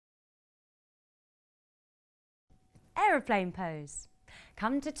Aeroplane pose.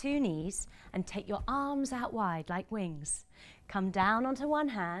 Come to two knees and take your arms out wide like wings. Come down onto one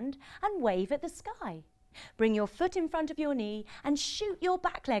hand and wave at the sky. Bring your foot in front of your knee and shoot your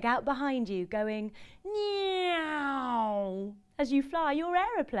back leg out behind you, going meow as you fly your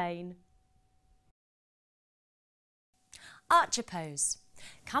aeroplane. Archer pose.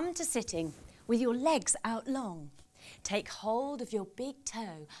 Come to sitting with your legs out long. Take hold of your big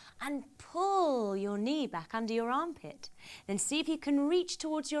toe and pull your knee back under your armpit. Then see if you can reach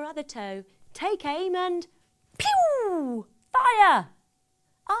towards your other toe. Take aim and pew! Fire!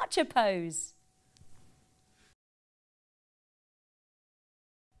 Archer pose.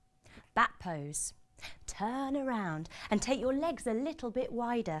 Bat pose. Turn around and take your legs a little bit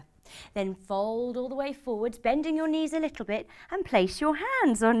wider. Then fold all the way forwards, bending your knees a little bit, and place your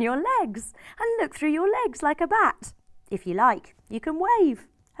hands on your legs and look through your legs like a bat. If you like, you can wave.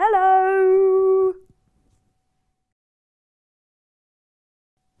 Hello!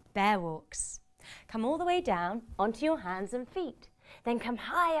 Bear walks. Come all the way down onto your hands and feet. Then come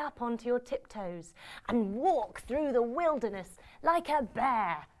high up onto your tiptoes and walk through the wilderness like a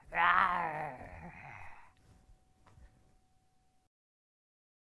bear. Rawr.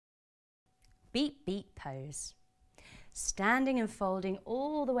 Beep beep pose. Standing and folding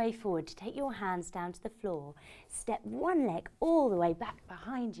all the way forward to take your hands down to the floor. Step one leg all the way back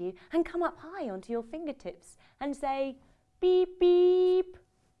behind you and come up high onto your fingertips and say beep beep.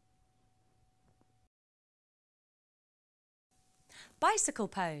 Bicycle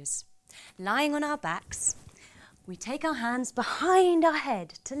pose. Lying on our backs, we take our hands behind our head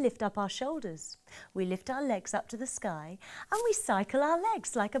to lift up our shoulders. We lift our legs up to the sky and we cycle our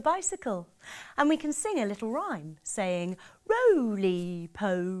legs like a bicycle. And we can sing a little rhyme saying,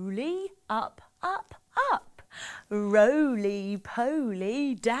 roly-poly, up, up, up. Roly-poly,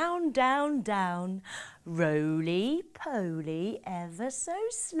 down, down, down. Roly-poly, ever so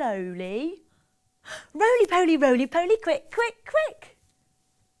slowly. Roly-poly, quick, quick, quick.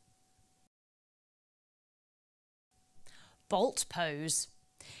 Bolt pose.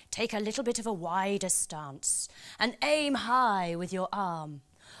 Take a little bit of a wider stance and aim high with your arm.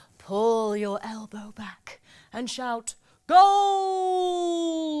 Pull your elbow back and shout, gold!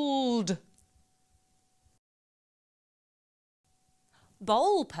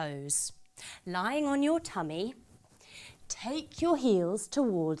 Bowl pose. Lying on your tummy, take your heels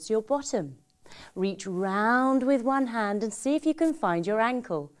towards your bottom. Reach round with one hand and see if you can find your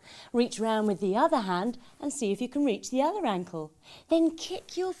ankle. Reach round with the other hand and see if you can reach the other ankle. Then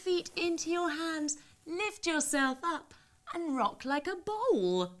kick your feet into your hands, lift yourself up and rock like a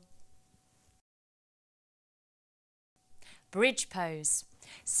bowl. Bridge pose.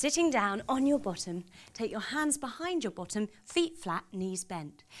 Sitting down on your bottom, take your hands behind your bottom, feet flat, knees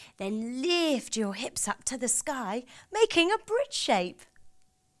bent. Then lift your hips up to the sky, making a bridge shape.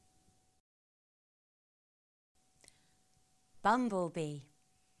 Bumblebee.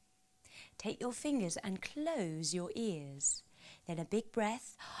 Take your fingers and close your ears. Then a big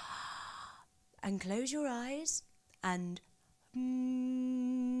breath and close your eyes and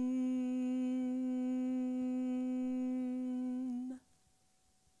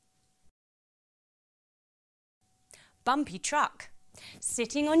Bumpy truck.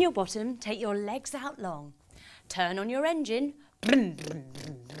 Sitting on your bottom, take your legs out long. Turn on your engine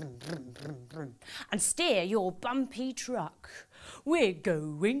and steer your bumpy truck. We're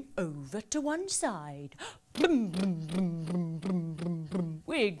going over to one side.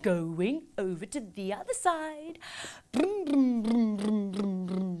 We're going over to the other side.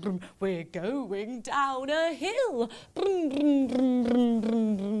 We're going down a hill.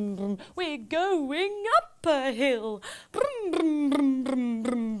 We're going up a hill.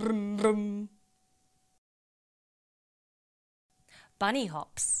 Bunny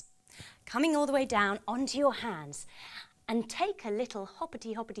hops. Coming all the way down onto your hands and take a little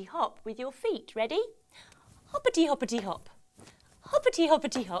hoppity hoppity hop with your feet. Ready? Hoppity hoppity hop. Hoppity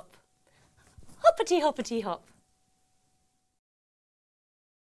hoppity hop. Hoppity hoppity hop.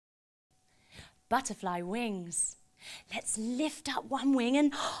 Butterfly wings. Let's lift up one wing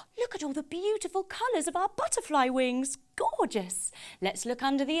and look at all the beautiful colours of our butterfly wings. Gorgeous. Let's look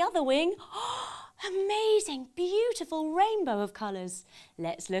under the other wing. Amazing, beautiful rainbow of colours.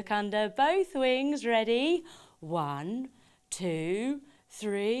 Let's look under both wings. Ready? 1, 2,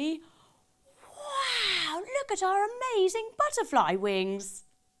 3. Wow, look at our amazing butterfly wings.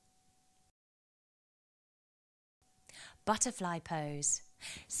 Butterfly pose.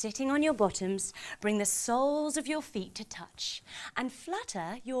 Sitting on your bottoms, bring the soles of your feet to touch and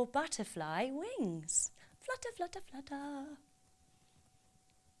flutter your butterfly wings. Flutter, flutter, flutter.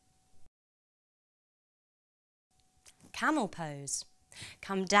 Camel pose.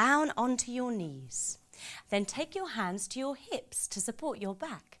 Come down onto your knees. Then take your hands to your hips to support your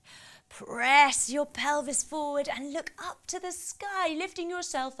back. Press your pelvis forward and look up to the sky, lifting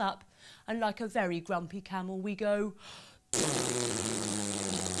yourself up. And like a very grumpy camel, we go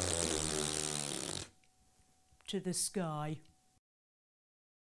to the sky.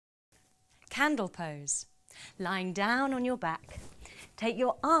 Candle pose. Lying down on your back. Take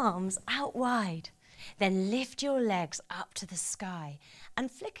your arms out wide. Then lift your legs up to the sky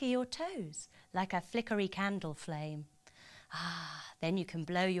and flicker your toes like a flickery candle flame. Then you can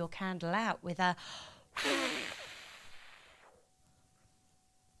blow your candle out with a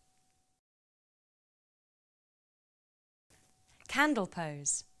candle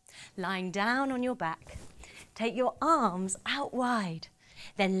pose. Lying down on your back. Take your arms out wide.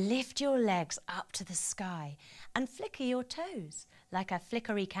 Then lift your legs up to the sky and flicker your toes like a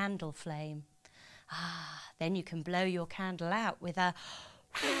flickery candle flame. Then you can blow your candle out with a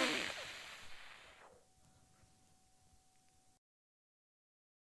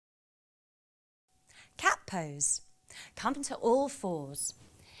cat pose. Come to all fours.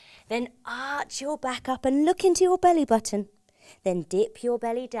 Then arch your back up and look into your belly button. Then dip your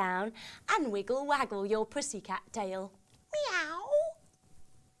belly down and wiggle waggle your pussycat tail. Meow.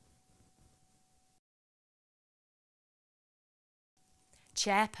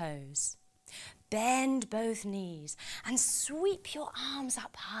 Chair pose. Bend both knees and sweep your arms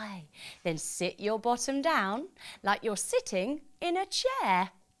up high. Then sit your bottom down like you're sitting in a chair.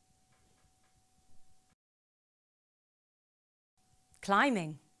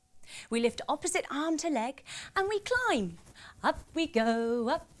 Climbing. We lift opposite arm to leg and we climb. Up we go,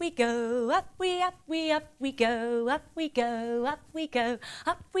 up we go, up we go, up we go, up we go, up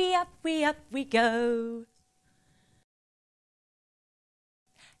we go.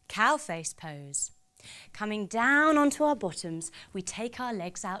 Cow face pose. Coming down onto our bottoms, we take our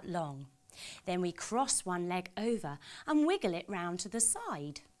legs out long. Then we cross one leg over and wiggle it round to the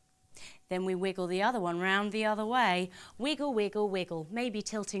side. Then we wiggle the other one round the other way. Wiggle, wiggle, wiggle, maybe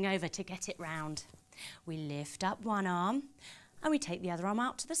tilting over to get it round. We lift up one arm and we take the other arm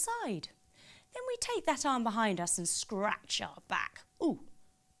out to the side. Then we take that arm behind us and scratch our back. Ooh.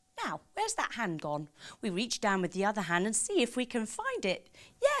 Now, where's that hand gone? We reach down with the other hand and see if we can find it.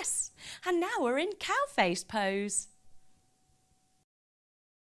 Yes, and now we're in cow face pose.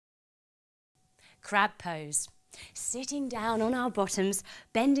 Crab pose. Sitting down on our bottoms,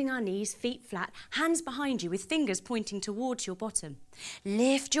 bending our knees, feet flat, hands behind you with fingers pointing towards your bottom.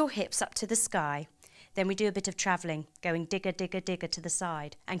 Lift your hips up to the sky. Then we do a bit of travelling, going digger, digger, digger to the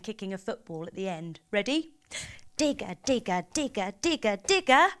side and kicking a football at the end. Ready? Digger, digger, digger, digger,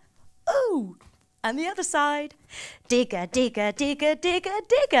 digger. Ooh! And the other side. Digger, digger, digger, digger,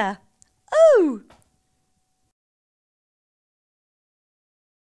 digger. Ooh!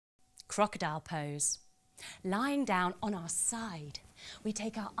 Crocodile pose. Lying down on our side. We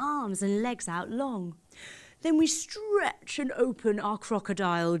take our arms and legs out long. Then we stretch and open our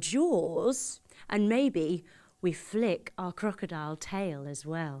crocodile jaws. And maybe we flick our crocodile tail as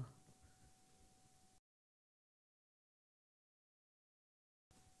well.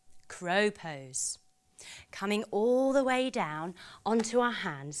 Crow pose. Coming all the way down onto our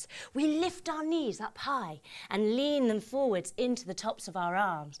hands, we lift our knees up high and lean them forwards into the tops of our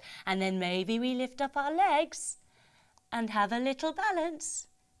arms. And then maybe we lift up our legs and have a little balance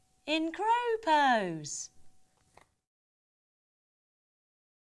in crow pose.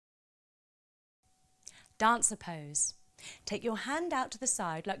 Dancer pose. Take your hand out to the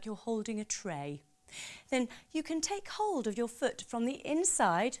side like you're holding a tray. Then you can take hold of your foot from the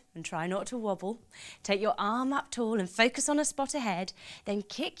inside and try not to wobble. Take your arm up tall and focus on a spot ahead. Then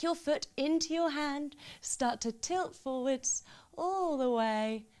kick your foot into your hand. Start to tilt forwards all the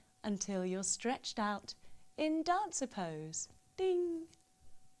way until you're stretched out in dancer pose. Ding!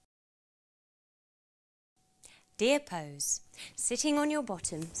 Deer pose. Sitting on your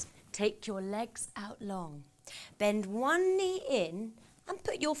bottoms, take your legs out long. Bend one knee in and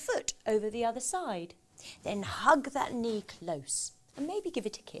put your foot over the other side. Then hug that knee close and maybe give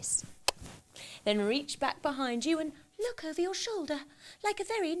it a kiss. Then reach back behind you and look over your shoulder like a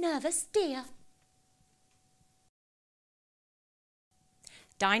very nervous deer.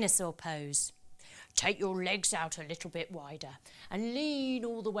 Dinosaur pose. Take your legs out a little bit wider and lean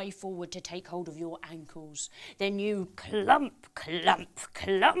all the way forward to take hold of your ankles. Then you clump, clump,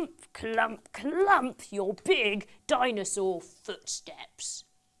 clump, clump, clump your big dinosaur footsteps.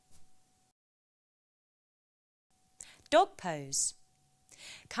 Dog pose.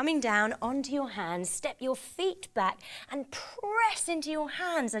 Coming down onto your hands, step your feet back and press into your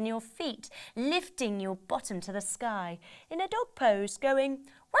hands and your feet, lifting your bottom to the sky in a dog pose, going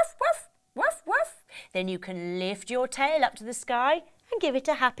woof, woof, woof, woof. Then you can lift your tail up to the sky and give it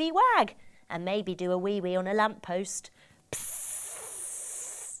a happy wag and maybe do a wee-wee on a lamppost.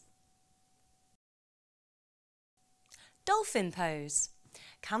 Psst. Dolphin pose.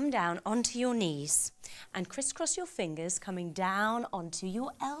 Come down onto your knees and crisscross your fingers coming down onto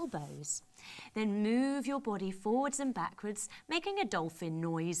your elbows. Then move your body forwards and backwards, making a dolphin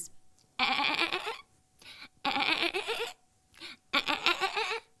noise.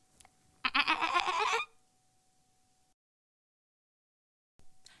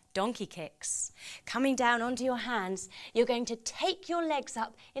 Donkey kicks. Coming down onto your hands, you're going to take your legs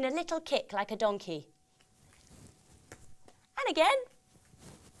up in a little kick like a donkey. And again.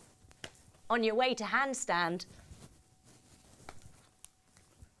 On your way to handstand.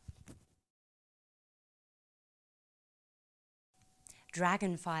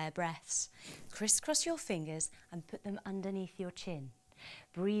 Dragonfire breaths. Crisscross your fingers and put them underneath your chin.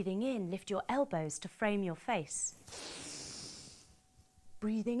 Breathing in, lift your elbows to frame your face.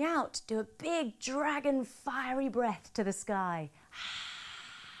 Breathing out, do a big dragon fiery breath to the sky.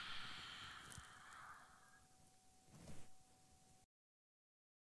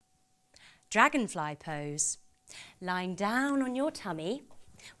 Dragonfly pose. Lying down on your tummy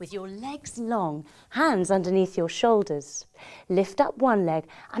with your legs long, hands underneath your shoulders. Lift up one leg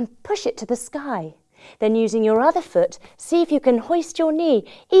and push it to the sky. Then using your other foot, see if you can hoist your knee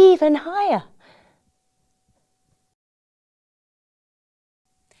even higher.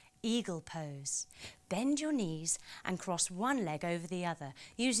 Eagle pose. Bend your knees and cross one leg over the other,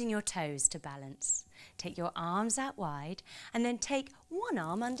 using your toes to balance. Take your arms out wide and then take one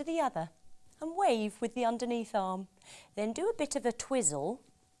arm under the other and wave with the underneath arm. Then do a bit of a twizzle,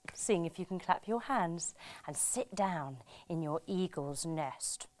 seeing if you can clap your hands, and sit down in your eagle's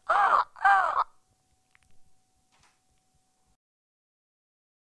nest.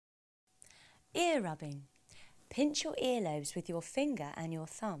 Ear rubbing. Pinch your earlobes with your finger and your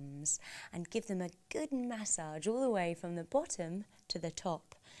thumbs and give them a good massage all the way from the bottom to the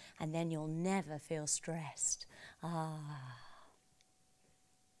top, and then you'll never feel stressed.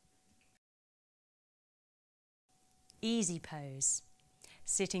 Easy pose.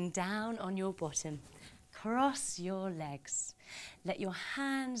 Sitting down on your bottom, cross your legs. Let your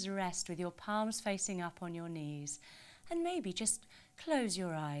hands rest with your palms facing up on your knees, and maybe just close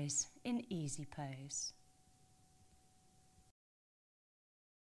your eyes in easy pose.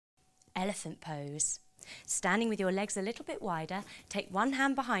 Elephant pose. Standing with your legs a little bit wider, take one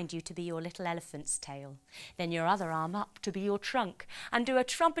hand behind you to be your little elephant's tail. Then your other arm up to be your trunk, and do a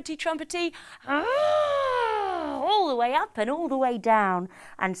trumpety, all the way up and all the way down,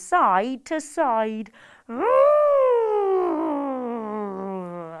 and side to side.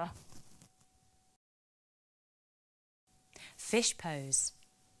 Fish pose.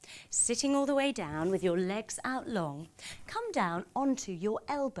 Sitting all the way down with your legs out long, come down onto your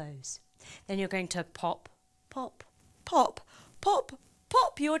elbows. Then you're going to pop, pop, pop, pop,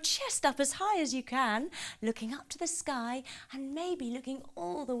 pop your chest up as high as you can, looking up to the sky and maybe looking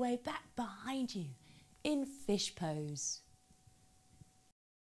all the way back behind you in fish pose.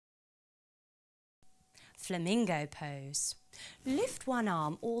 Flamingo pose. Lift one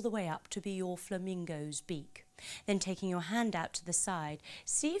arm all the way up to be your flamingo's beak. Then taking your hand out to the side,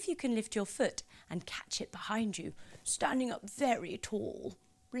 see if you can lift your foot and catch it behind you, standing up very tall,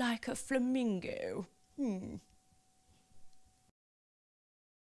 like a flamingo.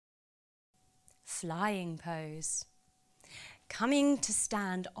 Flying pose. Coming to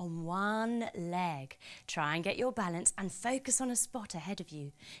stand on one leg. Try and get your balance and focus on a spot ahead of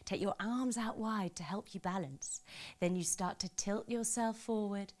you. Take your arms out wide to help you balance. Then you start to tilt yourself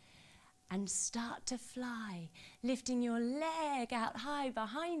forward and start to fly, lifting your leg out high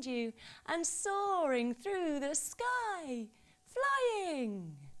behind you and soaring through the sky,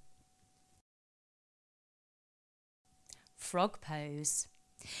 flying. Frog pose.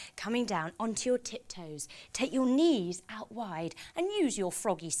 Coming down onto your tiptoes, take your knees out wide and use your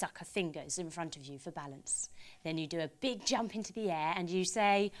froggy sucker fingers in front of you for balance. Then you do a big jump into the air and you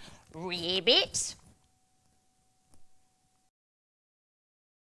say, ribbit.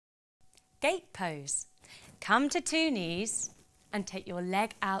 Gate pose. Come to two knees and take your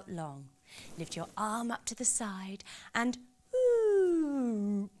leg out long. Lift your arm up to the side and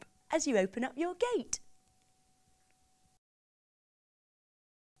whoop as you open up your gate.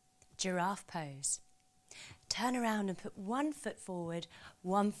 Giraffe pose. Turn around and put one foot forward,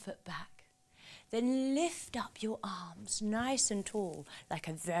 one foot back. Then lift up your arms nice and tall, like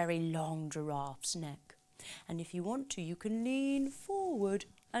a very long giraffe's neck. And if you want to, you can lean forward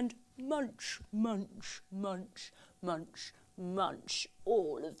and munch, munch, munch, munch, munch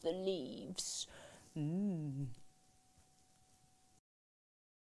all of the leaves.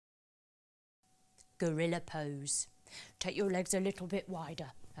 Gorilla pose. Take your legs a little bit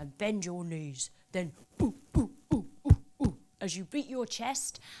wider and bend your knees. Then ooh, ooh, ooh, ooh, ooh, as you beat your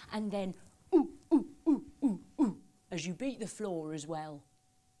chest, and then ooh, ooh, ooh, ooh, ooh, as you beat the floor as well.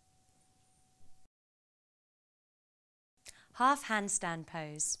 Half handstand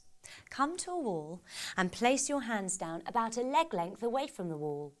pose. Come to a wall and place your hands down about a leg length away from the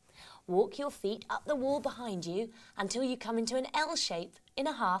wall. Walk your feet up the wall behind you until you come into an L shape in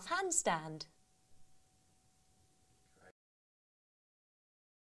a half handstand.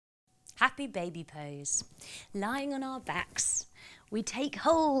 Happy baby pose. Lying on our backs, we take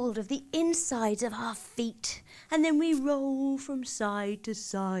hold of the insides of our feet and then we roll from side to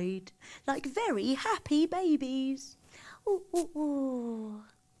side like very happy babies. Ooh, ooh, ooh.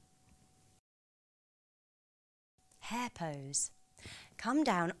 Hare pose. Come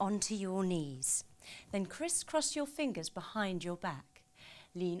down onto your knees. Then crisscross your fingers behind your back.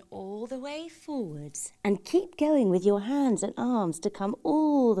 Lean all the way forwards and keep going with your hands and arms to come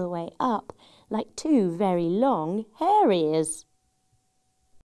all the way up like two very long hare ears.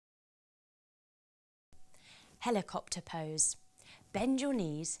 Helicopter pose. Bend your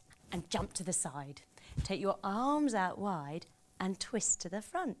knees and jump to the side. Take your arms out wide and twist to the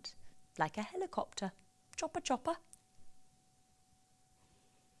front like a helicopter. Chopper, chopper.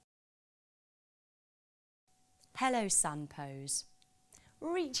 Hello sun pose.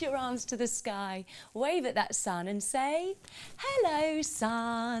 Reach your arms to the sky, wave at that sun and say, hello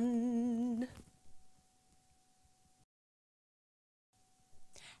sun.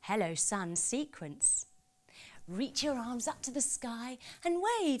 Hello sun sequence. Reach your arms up to the sky and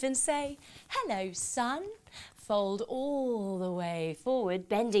wave and say, hello sun. Fold all the way forward,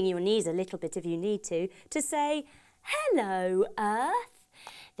 bending your knees a little bit if you need to say, hello earth.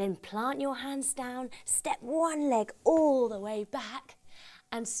 Then plant your hands down, step one leg all the way back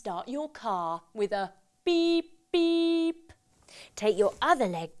and start your car with a beep, beep. Take your other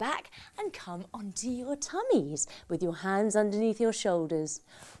leg back and come onto your tummies with your hands underneath your shoulders.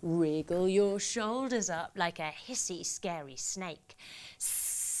 Wriggle your shoulders up like a hissy, scary snake.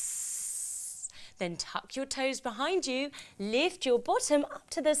 Then tuck your toes behind you, lift your bottom up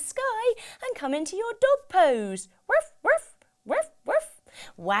to the sky and come into your dog pose. Woof, woof, woof, woof.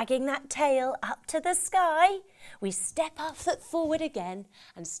 Wagging that tail up to the sky, we step our foot forward again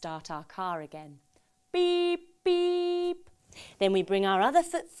and start our car again. Beep, beep. Then we bring our other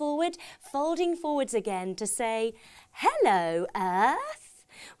foot forward, folding forwards again to say, hello, Earth.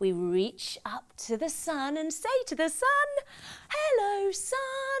 We reach up to the sun and say to the sun, hello,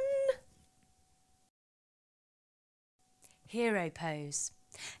 sun. Hero pose.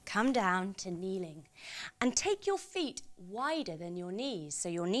 Come down to kneeling and take your feet wider than your knees so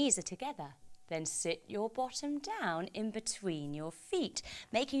your knees are together. Then sit your bottom down in between your feet,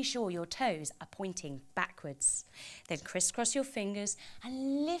 making sure your toes are pointing backwards. Then crisscross your fingers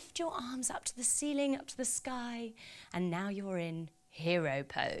and lift your arms up to the ceiling, up to the sky. And now you're in hero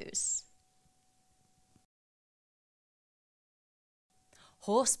pose.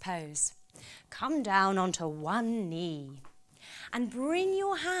 Horse pose. Come down onto one knee and bring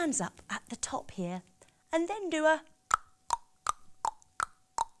your hands up at the top here and then do a.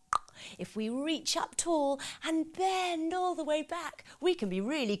 If we reach up tall and bend all the way back, we can be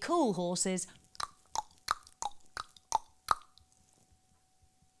really cool horses.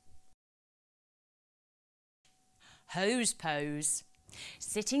 Hose pose.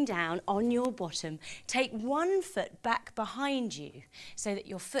 Sitting down on your bottom, take one foot back behind you so that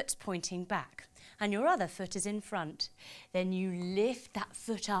your foot's pointing back and your other foot is in front. Then you lift that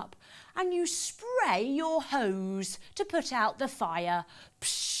foot up and you spray your hose to put out the fire.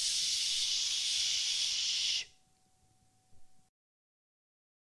 Psh.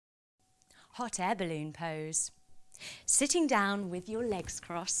 Hot air balloon pose. Sitting down with your legs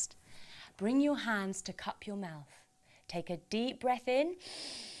crossed, bring your hands to cup your mouth. Take a deep breath in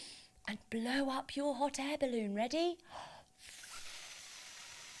and blow up your hot air balloon. Ready?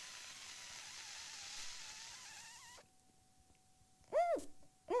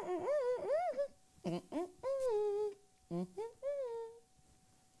 Great.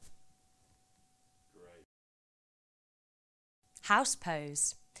 House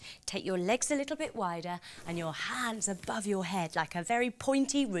pose. Take your legs a little bit wider and your hands above your head like a very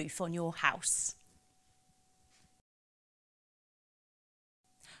pointy roof on your house.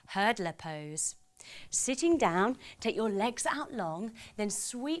 Hurdler pose. Sitting down, take your legs out long, then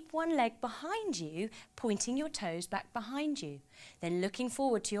sweep one leg behind you, pointing your toes back behind you. Then looking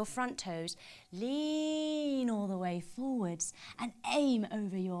forward to your front toes, lean all the way forwards and aim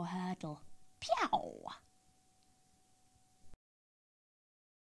over your hurdle. Pew!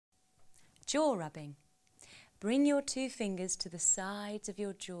 Jaw rubbing. Bring your 2 fingers to the sides of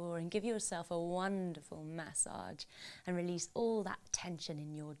your jaw and give yourself a wonderful massage and release all that tension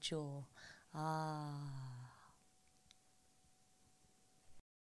in your jaw. Ah.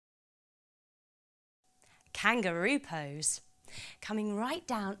 Kangaroo pose. Coming right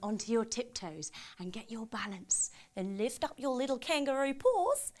down onto your tiptoes and get your balance. Then lift up your little kangaroo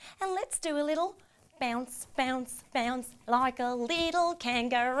paws and let's do a little bounce, bounce, bounce like a little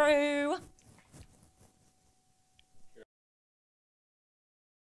kangaroo.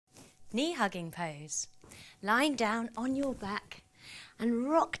 Knee hugging pose. Lying down on your back and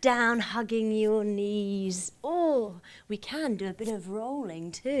rock down hugging your knees. Oh, we can do a bit of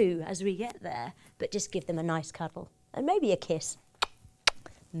rolling too as we get there, but just give them a nice cuddle and maybe a kiss.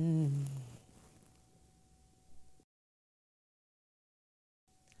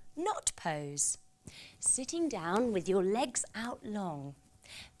 Knot pose. Sitting down with your legs out long.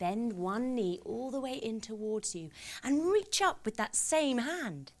 Bend one knee all the way in towards you and reach up with that same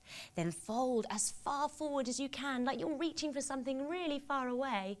hand. Then fold as far forward as you can, like you're reaching for something really far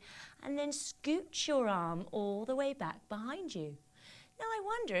away, and then scooch your arm all the way back behind you. Now I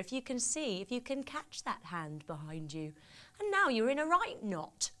wonder if you can see, if you can catch that hand behind you. And now you're in a right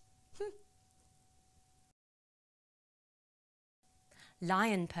knot.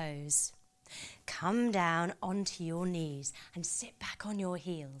 Lion pose. Come down onto your knees and sit back on your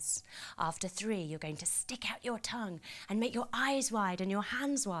heels. After 3, you're going to stick out your tongue and make your eyes wide and your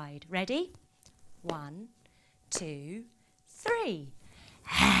hands wide. Ready? 1, 2, 3.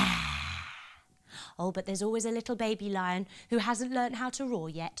 Oh, but there's always a little baby lion who hasn't learnt how to roar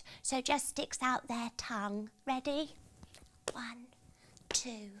yet, so just sticks out their tongue. Ready? 1, 2,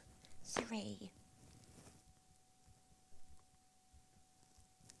 3.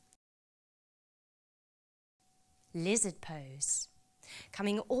 Lizard pose.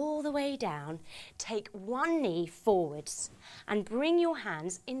 Coming all the way down, take one knee forwards and bring your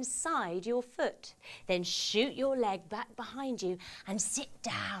hands inside your foot. Then shoot your leg back behind you and sit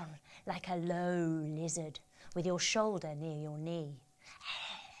down like a low lizard with your shoulder near your knee.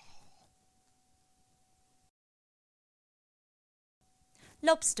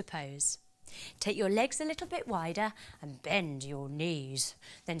 Lobster pose. Take your legs a little bit wider and bend your knees.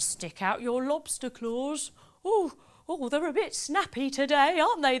 Then stick out your lobster claws. Oh, they're a bit snappy today,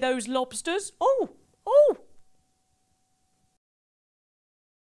 aren't they, those lobsters? Oh.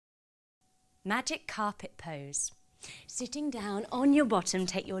 Magic carpet pose. Sitting down on your bottom,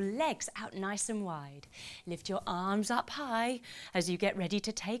 take your legs out nice and wide. Lift your arms up high as you get ready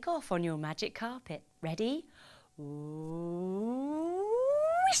to take off on your magic carpet. Ready? Whoosh!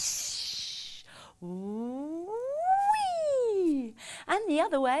 Whee! And the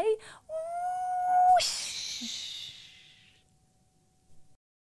other way. Whoosh!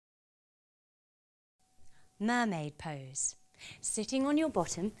 Mermaid pose. Sitting on your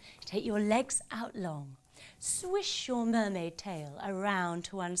bottom, take your legs out long. Swish your mermaid tail around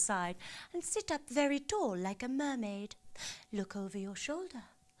to one side and sit up very tall like a mermaid. Look over your shoulder,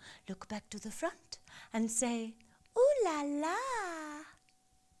 look back to the front and say, ooh la la.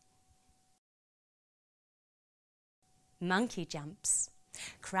 Monkey jumps.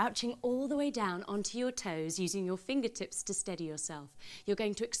 Crouching all the way down onto your toes using your fingertips to steady yourself. You're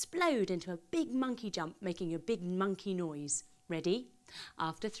going to explode into a big monkey jump, making a big monkey noise. Ready?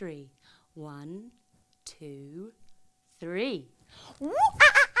 After 3. 1, 2, 3.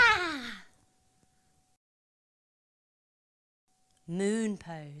 Moon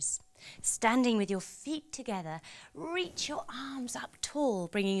pose. Standing with your feet together, reach your arms up tall,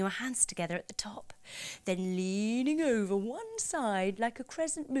 bringing your hands together at the top. Then leaning over one side like a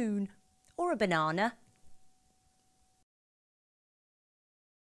crescent moon or a banana.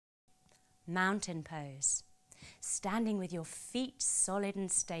 Mountain pose. Standing with your feet solid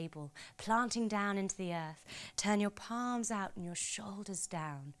and stable, planting down into the earth. Turn your palms out and your shoulders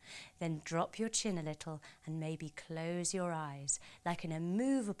down. Then drop your chin a little and maybe close your eyes like an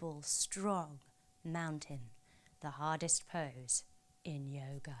immovable, strong mountain. The hardest pose in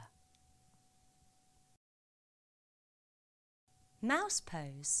yoga. Mouse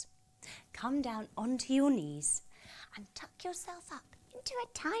pose. Come down onto your knees and tuck yourself up into a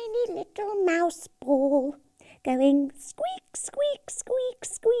tiny little mouse ball. Going squeak, squeak, squeak,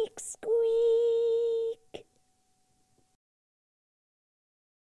 squeak, squeak.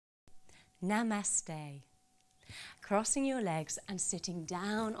 Namaste. Crossing your legs and sitting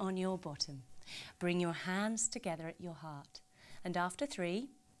down on your bottom. Bring your hands together at your heart. And after 3,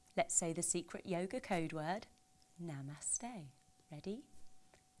 let's say the secret yoga code word, Namaste. Ready?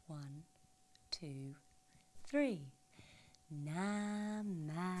 1, 2, 3.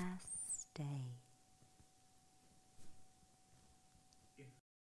 Namaste.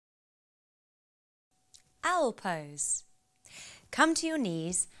 Owl pose. Come to your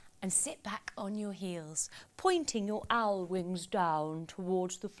knees and sit back on your heels, pointing your owl wings down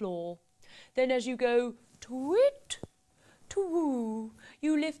towards the floor. Then as you go twit, twoo,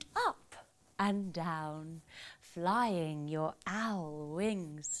 you lift up and down, flying your owl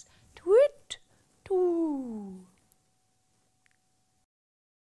wings. Twit, twoo.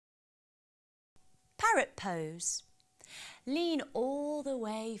 Parrot pose. Lean all the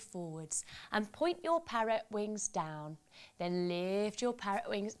way forwards and point your parrot wings down. Then lift your parrot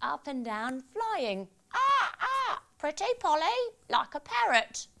wings up and down, flying. Ah, ah, pretty Polly, like a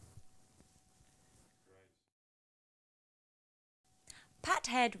parrot. Pat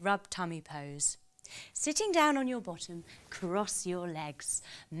head, rub tummy pose. Sitting down on your bottom, cross your legs.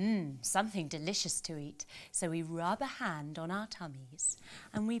 Something delicious to eat. So we rub a hand on our tummies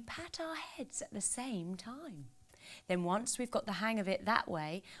and we pat our heads at the same time. Then once we've got the hang of it that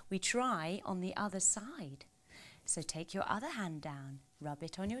way, we try on the other side. So take your other hand down, rub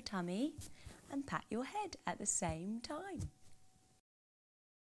it on your tummy and pat your head at the same time.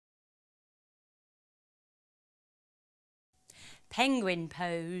 Penguin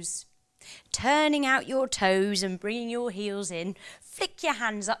pose. Turning out your toes and bringing your heels in, flick your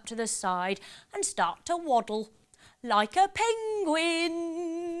hands up to the side and start to waddle like a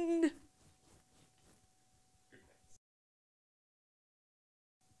penguin.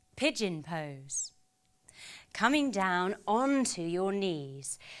 Pigeon pose. Coming down onto your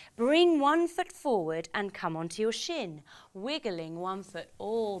knees. Bring one foot forward and come onto your shin, wiggling one foot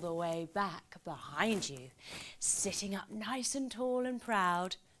all the way back behind you. Sitting up nice and tall and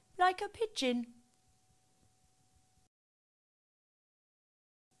proud, like a pigeon.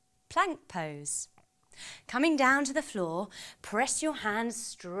 Plank pose. Coming down to the floor, press your hands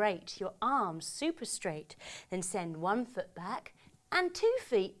straight, your arms super straight. Then send one foot back and 2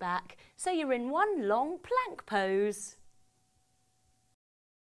 feet back, so you're in one long plank pose.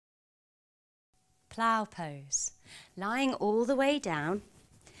 Plough pose. Lying all the way down,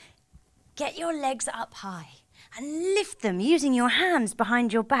 get your legs up high and lift them using your hands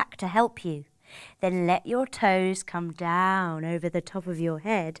behind your back to help you. Then let your toes come down over the top of your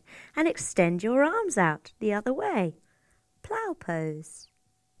head and extend your arms out the other way. Plough pose.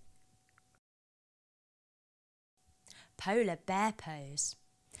 Polar bear pose.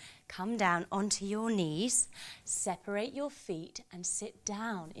 Come down onto your knees, separate your feet and sit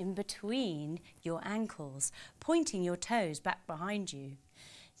down in between your ankles, pointing your toes back behind you.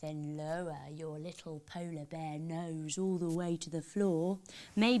 Then lower your little polar bear nose all the way to the floor,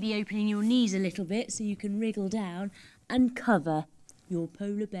 maybe opening your knees a little bit so you can wriggle down and cover your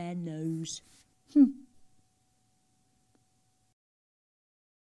polar bear nose.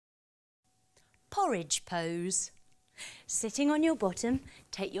 Porridge pose. Sitting on your bottom,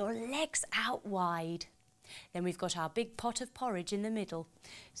 take your legs out wide. Then we've got our big pot of porridge in the middle.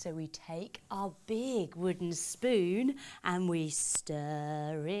 So we take our big wooden spoon and we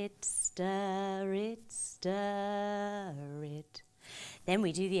stir it, stir it, stir it. Then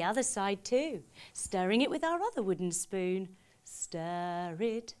we do the other side too, stirring it with our other wooden spoon. Stir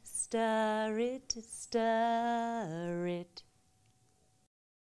it, stir it, stir it.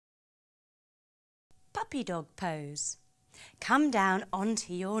 Puppy dog pose. Come down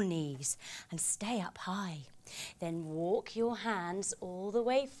onto your knees and stay up high. Then walk your hands all the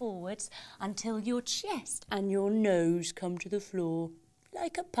way forwards until your chest and your nose come to the floor,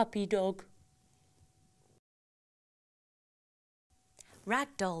 like a puppy dog.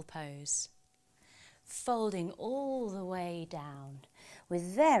 Ragdoll pose. Folding all the way down with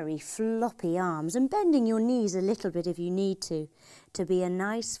very floppy arms and bending your knees a little bit if you need to be a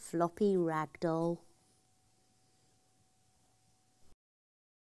nice floppy ragdoll.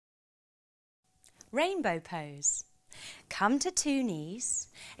 Rainbow pose. Come to 2 knees,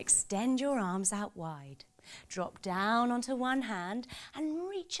 extend your arms out wide. Drop down onto one hand and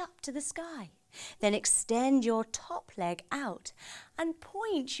reach up to the sky. Then extend your top leg out and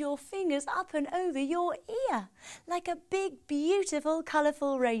point your fingers up and over your ear like a big, beautiful,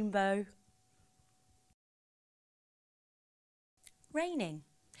 colourful rainbow. Raining.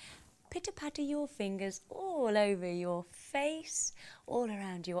 Pitter-patter your fingers all over your face, all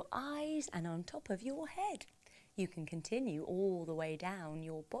around your eyes and on top of your head. You can continue all the way down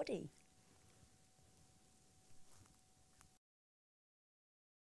your body.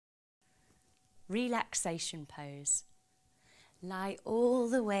 Relaxation pose. Lie all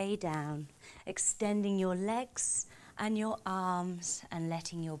the way down, extending your legs and your arms and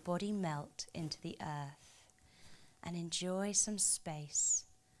letting your body melt into the earth. And enjoy some space.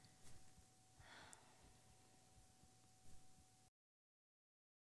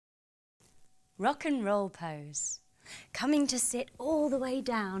 Rock and roll pose. Coming to sit all the way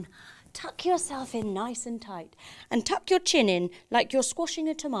down. Tuck yourself in nice and tight and tuck your chin in like you're squashing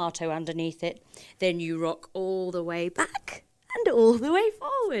a tomato underneath it. Then you rock all the way back and all the way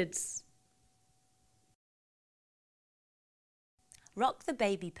forwards. Rock the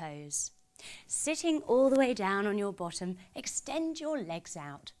baby pose. Sitting all the way down on your bottom, extend your legs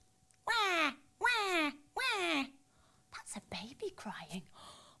out. Wah, wah, wah. That's a baby crying.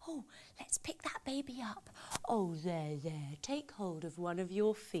 Oh, let's pick that baby up. Oh, there. Take hold of one of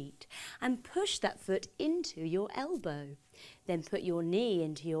your feet and push that foot into your elbow. Then put your knee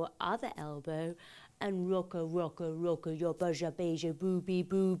into your other elbow and rocka, your buzzer, beja, booby,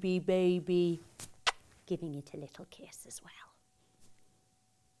 baby. Giving it a little kiss as well.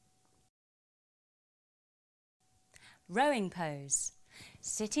 Rowing pose.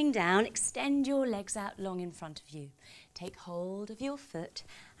 Sitting down, extend your legs out long in front of you. Take hold of your foot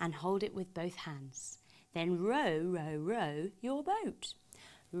and hold it with both hands. Then row your boat.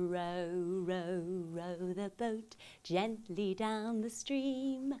 Row the boat gently down the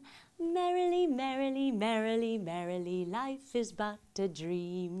stream. Merrily, life is but a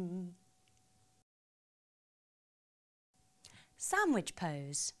dream. Sandwich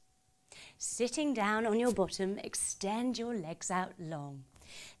pose. Sitting down on your bottom, extend your legs out long.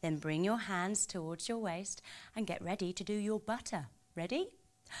 Then bring your hands towards your waist and get ready to do your butter. Ready?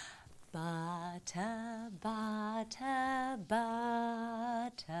 Butter, butter,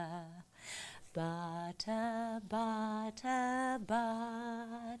 butter. Butter, butter,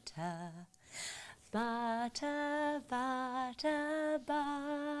 butter. Butter, butter,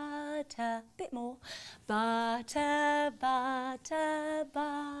 butter. Bit more. Butter, butter,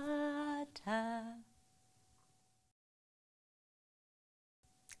 butter.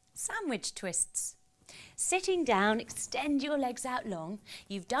 Sandwich twists. Sitting down, extend your legs out long.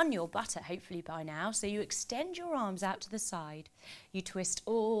 You've done your butter hopefully by now, so you extend your arms out to the side. You twist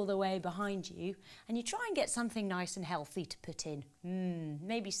all the way behind you and you try and get something nice and healthy to put in.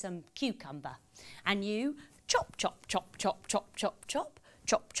 Maybe some cucumber. And you chop, chop, chop, chop, chop, chop, chop,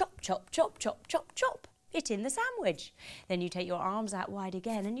 chop, chop, chop, chop, chop, chop, chop. It in the sandwich. Then you take your arms out wide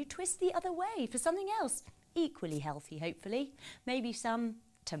again and you twist the other way for something else. Equally healthy, hopefully. Maybe some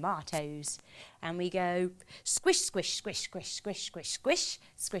tomatoes. And we go squish, squish, squish, squish, squish, squish, squish,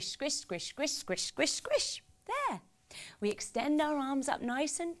 squish, squish, squish, squish, squish, squish, squish. There. We extend our arms up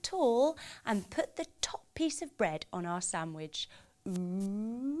nice and tall and put the top piece of bread on our sandwich.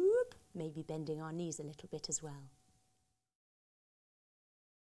 Oop. Maybe bending our knees a little bit as well.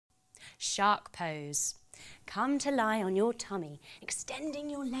 Shark pose. Come to lie on your tummy, extending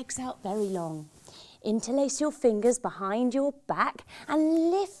your legs out very long. Interlace your fingers behind your back and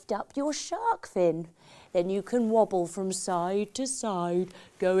lift up your shark fin. Then you can wobble from side to side,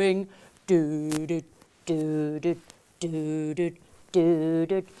 going doo-doo, doo-doo, doo-doo,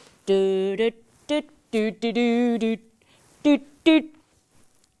 doo-doo, doo-doo, doo-doo, doo-doo, doo-doo.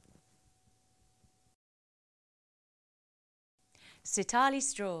 Sitali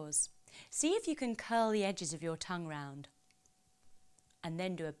straws. See if you can curl the edges of your tongue round and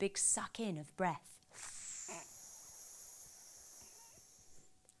then do a big suck in of breath.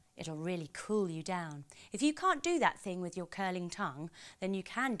 It'll really cool you down. If you can't do that thing with your curling tongue, then you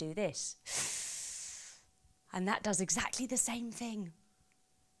can do this. And that does exactly the same thing.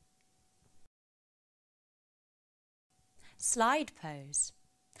 Slide pose.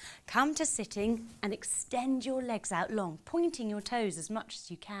 Come to sitting and extend your legs out long, pointing your toes as much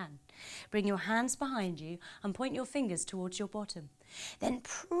as you can. Bring your hands behind you and point your fingers towards your bottom. Then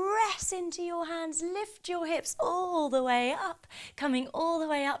press into your hands, lift your hips all the way up, coming all the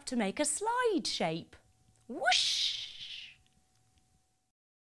way up to make a slide shape. Whoosh!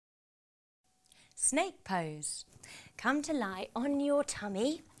 Snake pose. Come to lie on your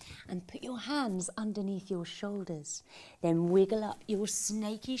tummy and put your hands underneath your shoulders. Then wiggle up your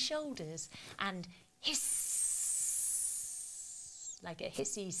snaky shoulders and hiss like a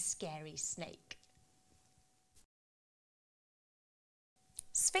hissy, scary snake.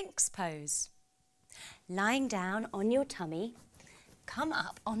 Sphinx pose. Lying down on your tummy, come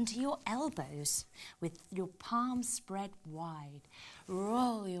up onto your elbows with your palms spread wide.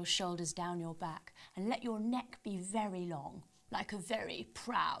 Roll your shoulders down your back and let your neck be very long, like a very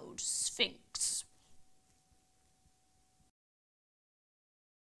proud sphinx.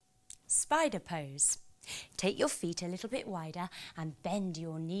 Spider pose. Take your feet a little bit wider and bend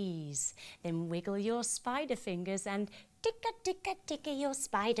your knees. Then wiggle your spider fingers and ticker your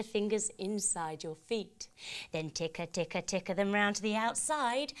spider fingers inside your feet. Then ticker them round to the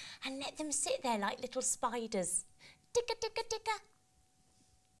outside and let them sit there like little spiders. Ticker.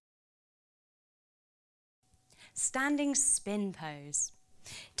 Standing spin pose.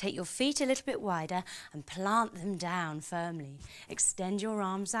 Take your feet a little bit wider and plant them down firmly. Extend your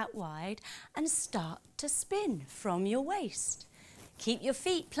arms out wide and start to spin from your waist. Keep your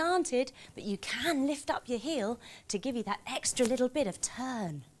feet planted, but you can lift up your heel to give you that extra little bit of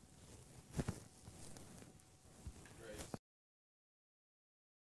turn.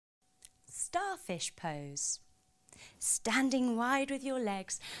 Starfish pose. Standing wide with your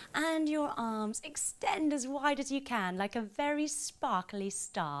legs and your arms, extend as wide as you can like a very sparkly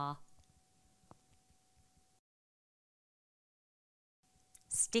star.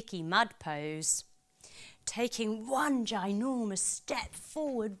 Sticky mud pose. Taking one ginormous step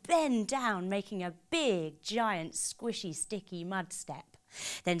forward, bend down, making a big, giant, squishy, sticky mud step.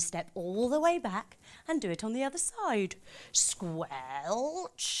 Then step all the way back and do it on the other side.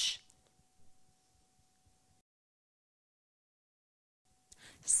 Squelch.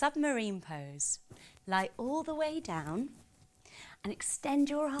 Submarine pose. Lie all the way down and extend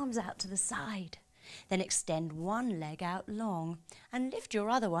your arms out to the side. Then extend one leg out long and lift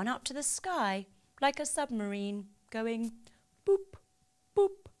your other one up to the sky like a submarine going boop, boop,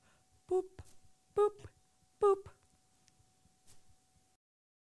 boop, boop, boop.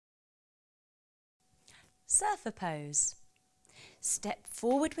 Surfer pose. Step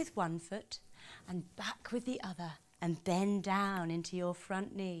forward with one foot and back with the other and bend down into your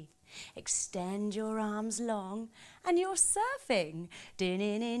front knee. Extend your arms long and you're surfing.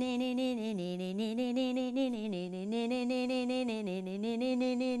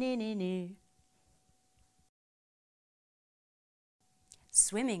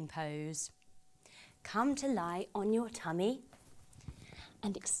 Swimming pose. Come to lie on your tummy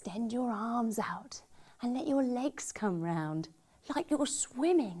and extend your arms out and let your legs come round like you're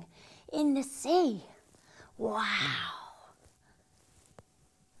swimming in the sea. Wow!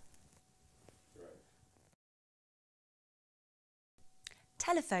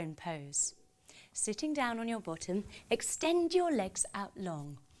 Telephone pose. Sitting down on your bottom, extend your legs out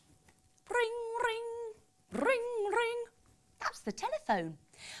long. Ring, ring, ring, ring. That's the telephone.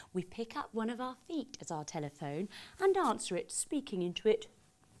 We pick up one of our feet as our telephone and answer it, speaking into it.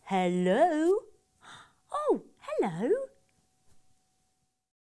 Hello? Oh, hello.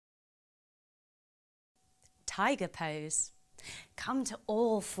 Tiger pose. Come to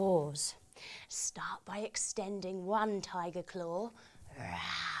all fours. Start by extending one tiger claw,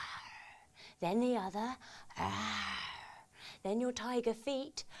 then the other, then your tiger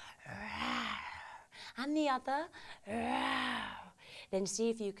feet, and the other. Then see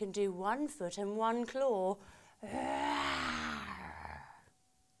if you can do one foot and one claw.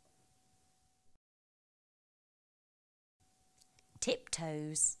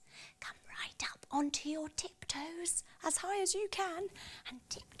 Tiptoes. Come right up onto your tiptoes as high as you can and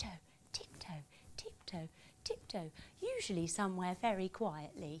tiptoe, tiptoe, tiptoe, tiptoe, usually somewhere very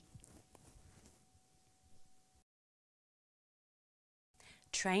quietly.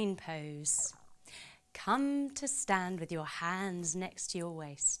 Train pose. Come to stand with your hands next to your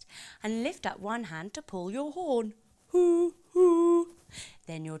waist and lift up one hand to pull your horn. Hoo, hoo.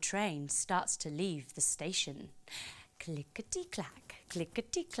 Then your train starts to leave the station. Clickety-clack,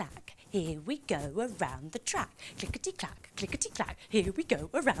 clickety-clack, here we go around the track. Clickety-clack, clickety-clack, here we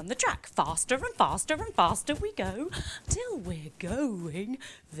go around the track. Faster and faster and faster we go, till we're going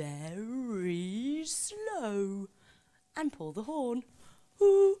very slow. And pull the horn.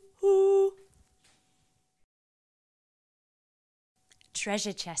 Hoo, hoo.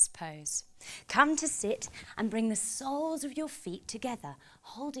 Treasure chest pose. Come to sit and bring the soles of your feet together,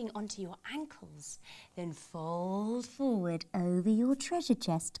 holding onto your ankles. Then fold forward over your treasure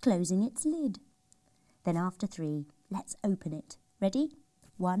chest, closing its lid. Then after 3, let's open it. Ready?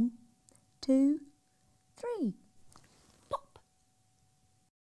 1, 2, 3. Pop.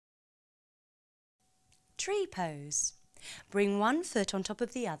 Tree pose. Bring one foot on top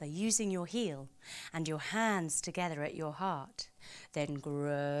of the other using your heel and your hands together at your heart. Then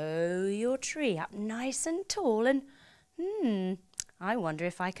grow your tree up nice and tall and, I wonder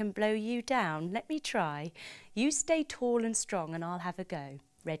if I can blow you down. Let me try. You stay tall and strong and I'll have a go.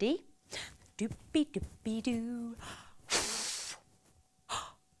 Ready? Doopy-doopy-doo.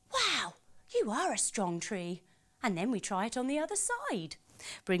 Wow, you are a strong tree. And then we try it on the other side.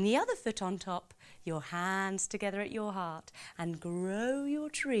 Bring the other foot on top. Your hands together at your heart and grow your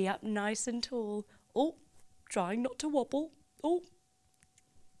tree up nice and tall. Oh, trying not to wobble. Oh.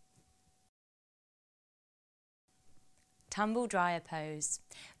 Tumble dryer pose.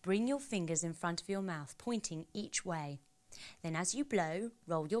 Bring your fingers in front of your mouth, pointing each way. Then as you blow,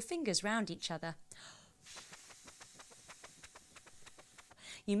 roll your fingers round each other.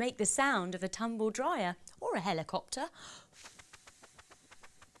 You make the sound of a tumble dryer or a helicopter.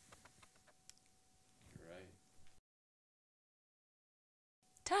 Great.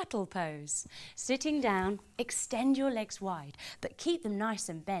 Turtle pose. Sitting down, extend your legs wide, but keep them nice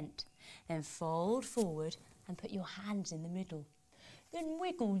and bent. Then fold forward and put your hands in the middle. Then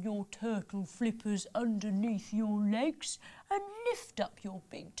wiggle your turtle flippers underneath your legs and lift up your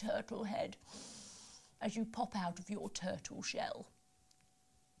big turtle head as you pop out of your turtle shell.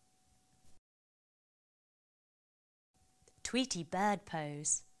 Tweety bird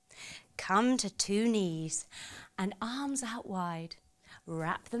pose. Come to two knees and arms out wide.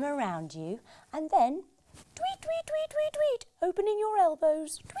 Wrap them around you and then tweet, tweet, tweet, tweet, tweet, opening your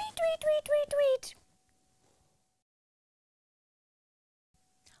elbows. Tweet, tweet, tweet, tweet, tweet.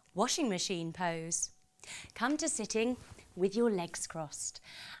 Washing machine pose. Come to sitting with your legs crossed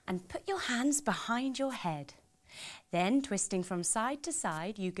and put your hands behind your head. Then twisting from side to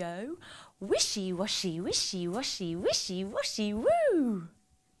side, you go wishy washy, wishy washy, wishy washy woo.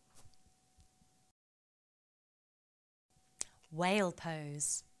 Whale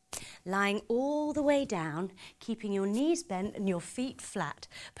pose. Lying all the way down, keeping your knees bent and your feet flat.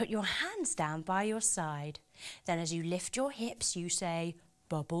 Put your hands down by your side. Then as you lift your hips, you say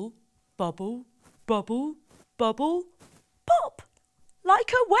bubble, bubble, bubble, bubble, pop,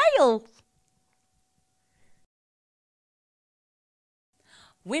 like a whale.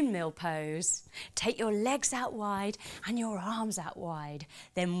 Windmill pose. Take your legs out wide and your arms out wide.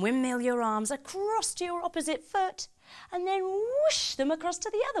 Then windmill your arms across to your opposite foot and then whoosh them across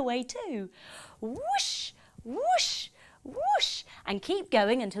to the other way too. Whoosh, whoosh, whoosh. And keep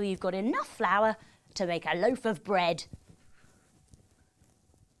going until you've got enough flour to make a loaf of bread.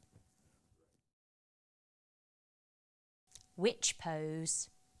 Witch pose.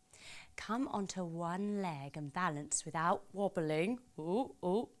 Come onto one leg and balance without wobbling. Ooh,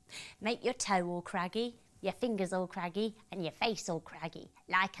 ooh. Make your toe all craggy, your fingers all craggy, and your face all craggy,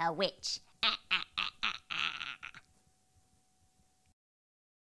 like a witch.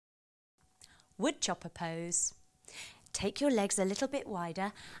 Woodchopper pose. Take your legs a little bit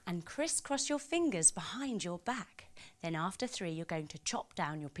wider and crisscross your fingers behind your back. Then after 3, you're going to chop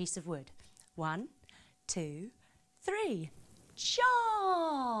down your piece of wood. 1, 2, 3.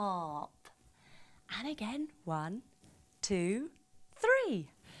 Chop! And again, 1, 2, 3.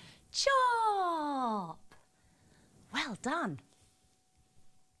 Chop! Well done.